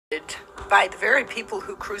by the very people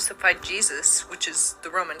who crucified Jesus, which is the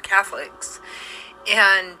Roman Catholics.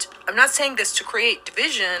 And I'm not saying this to create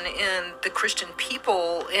division in the Christian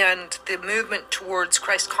people and the movement towards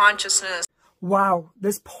Christ consciousness. Wow,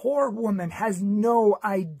 this poor woman has no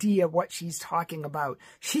idea what she's talking about.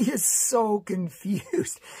 She is so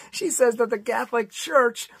confused. She says that the Catholic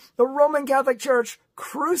Church, the Roman Catholic Church,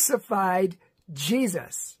 crucified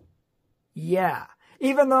Jesus. Yeah,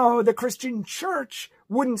 even though the Christian Church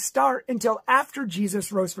wouldn't start until after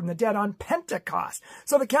Jesus rose from the dead on Pentecost.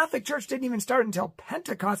 So the Catholic Church didn't even start until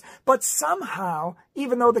Pentecost, but somehow,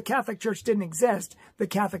 even though the Catholic Church didn't exist, the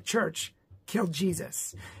Catholic Church killed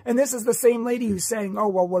Jesus. And this is the same lady who's saying, oh,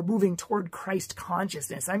 well, we're moving toward Christ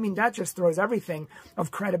consciousness. I mean, that just throws everything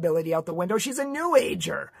of credibility out the window. She's a New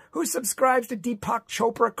Ager who subscribes to Deepak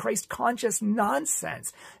Chopra Christ conscious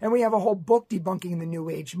nonsense. And we have a whole book debunking the New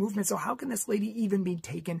Age movement. So how can this lady even be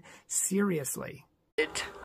taken seriously?